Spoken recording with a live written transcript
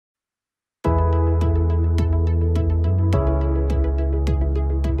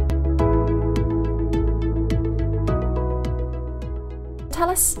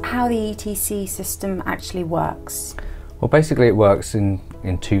us how the ETC system actually works. Well, basically it works in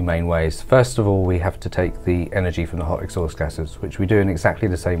two main ways. First of all, we have to take the energy from the hot exhaust gases, which we do in exactly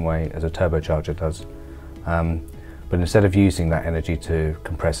the same way as a turbocharger does. But instead of using that energy to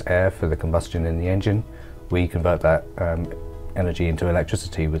compress air for the combustion in the engine, we convert that energy into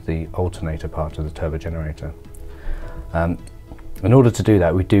electricity with the alternator part of the turbo generator. In order to do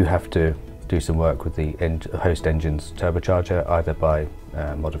that, we do have to do some work with the host engine's turbocharger, either by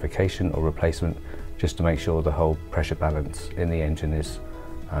modification or replacement, just to make sure the whole pressure balance in the engine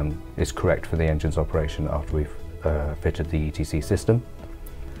is correct for the engine's operation after we've fitted the ETC system.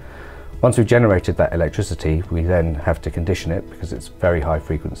 Once we've generated that electricity, we then have to condition it because it's very high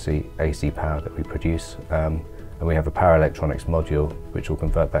frequency AC power that we produce, and we have a power electronics module which will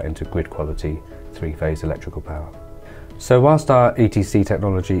convert that into grid quality 3-phase electrical power. So whilst our ETC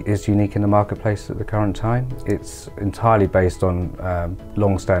technology is unique in the marketplace at the current time, it's entirely based on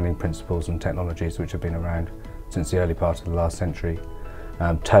long-standing principles and technologies which have been around since the early part of the last century.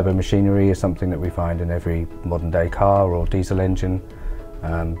 Turbo machinery is something that we find in every modern day car or diesel engine.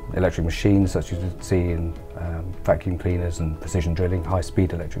 Electric machines such as you see in vacuum cleaners and precision drilling,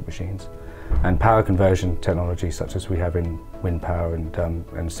 high-speed electric machines. And power conversion technology such as we have in wind power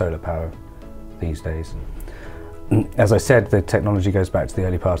and solar power these days. As I said, the technology goes back to the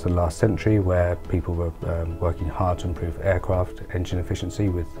early part of the last century, where people were working hard to improve aircraft engine efficiency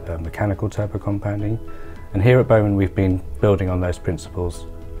with mechanical turbo compounding. And here at Bowman we've been building on those principles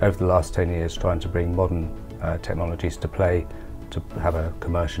over the last 10 years, trying to bring modern technologies to play to have a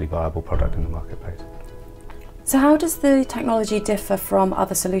commercially viable product in the marketplace. So how does the technology differ from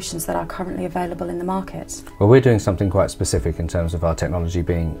other solutions that are currently available in the market? Well, we're doing something quite specific in terms of our technology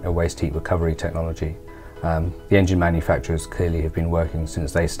being a waste heat recovery technology. The engine manufacturers clearly have been working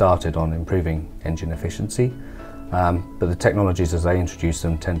since they started on improving engine efficiency, but the technologies as they introduce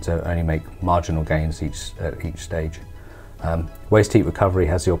them tend to only make marginal gains at each stage. Waste heat recovery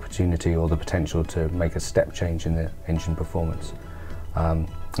has the opportunity or the potential to make a step change in the engine performance.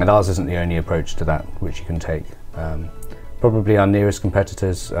 And ours isn't the only approach to that which you can take. Probably our nearest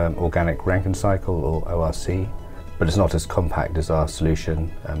competitors, organic Rankine cycle or ORC, but it's not as compact as our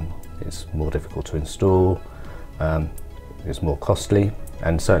solution. It's more difficult to install, it's more costly,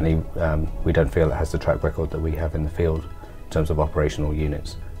 and certainly we don't feel it has the track record that we have in the field in terms of operational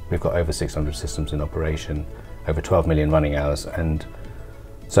units. We've got over 600 systems in operation, over 12 million running hours, and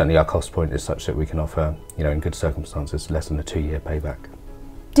certainly our cost point is such that we can offer, in good circumstances, less than a 2-year payback.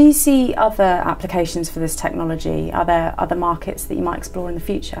 Do you see other applications for this technology? Are there other markets that you might explore in the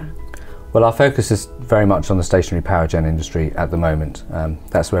future? Well, our focus is very much on the stationary power gen industry at the moment.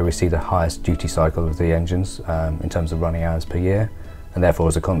 That's where we see the highest duty cycle of the engines in terms of running hours per year, and therefore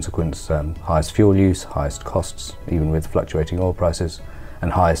as a consequence highest fuel use, highest costs, even with fluctuating oil prices,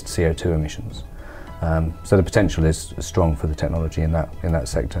 and highest CO2 emissions. So the potential is strong for the technology in that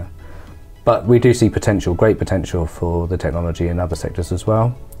sector. But we do see great potential for the technology in other sectors as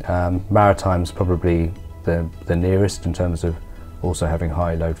well. Maritime's probably the nearest in terms of also having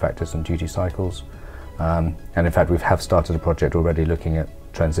high load factors and duty cycles. And in fact we have started a project already looking at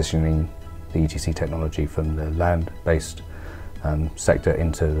transitioning the ETC technology from the land-based sector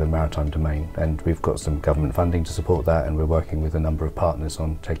into the maritime domain, and we've got some government funding to support that, and we're working with a number of partners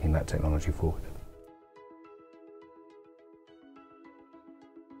on taking that technology forward.